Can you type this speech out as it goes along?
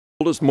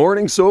Coldest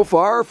morning so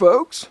far,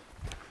 folks.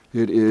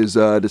 It is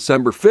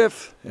December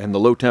 5th and the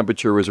low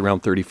temperature is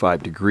around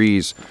 35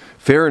 degrees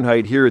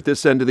Fahrenheit here at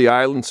this end of the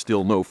island.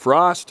 Still no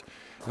frost.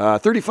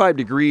 35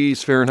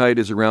 degrees Fahrenheit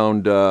is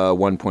around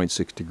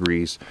 1.6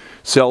 degrees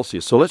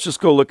Celsius. So let's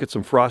just go look at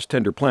some frost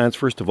tender plants.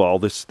 First of all,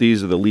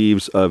 these are the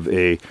leaves of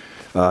a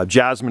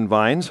jasmine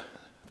vines.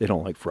 They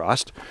don't like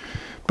frost.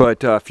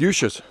 But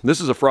fuchsias,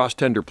 this is a frost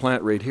tender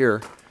plant right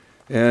here.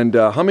 And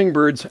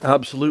hummingbirds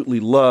absolutely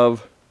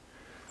love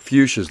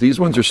fuchsias. These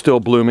ones are still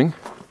blooming.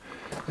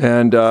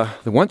 And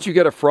once you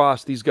get a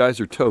frost, these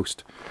guys are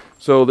toast.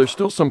 So there's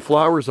still some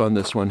flowers on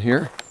this one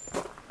here.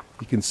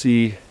 You can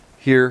see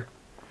here.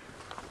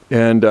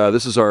 And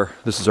this is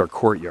our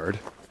courtyard.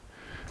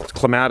 It's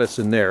clematis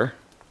in there.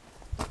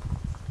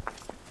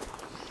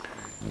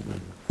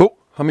 Oh,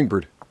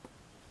 hummingbird.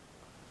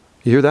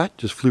 You hear that?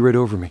 Just flew right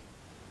over me.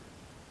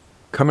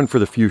 Coming for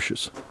the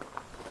fuchsias.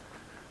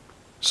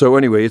 So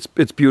anyway,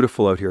 it's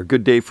beautiful out here.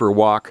 Good day for a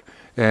walk,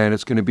 and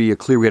it's going to be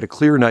we had a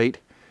clear night,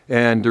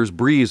 and there's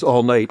breeze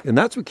all night, and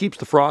that's what keeps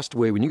the frost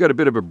away. When you got a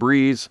bit of a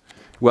breeze,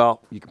 well,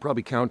 you can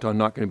probably count on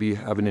not going to be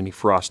having any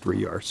frost where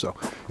you are. So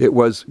it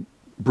was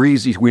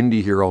breezy,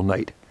 windy here all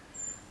night.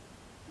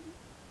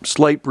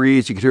 Slight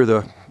breeze. You could hear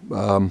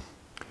the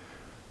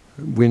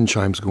wind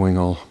chimes going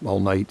all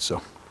night,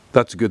 so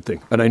that's a good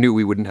thing. And I knew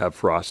we wouldn't have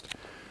frost,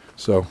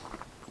 so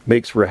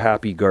makes for a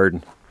happy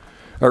garden.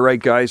 All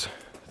right, guys.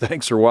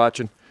 Thanks for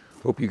watching.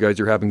 Hope you guys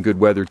are having good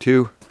weather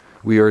too.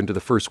 We are into the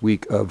first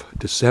week of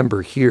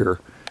December here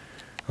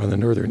on the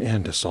northern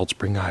end of Salt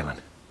Spring Island.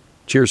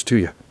 Cheers to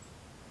you.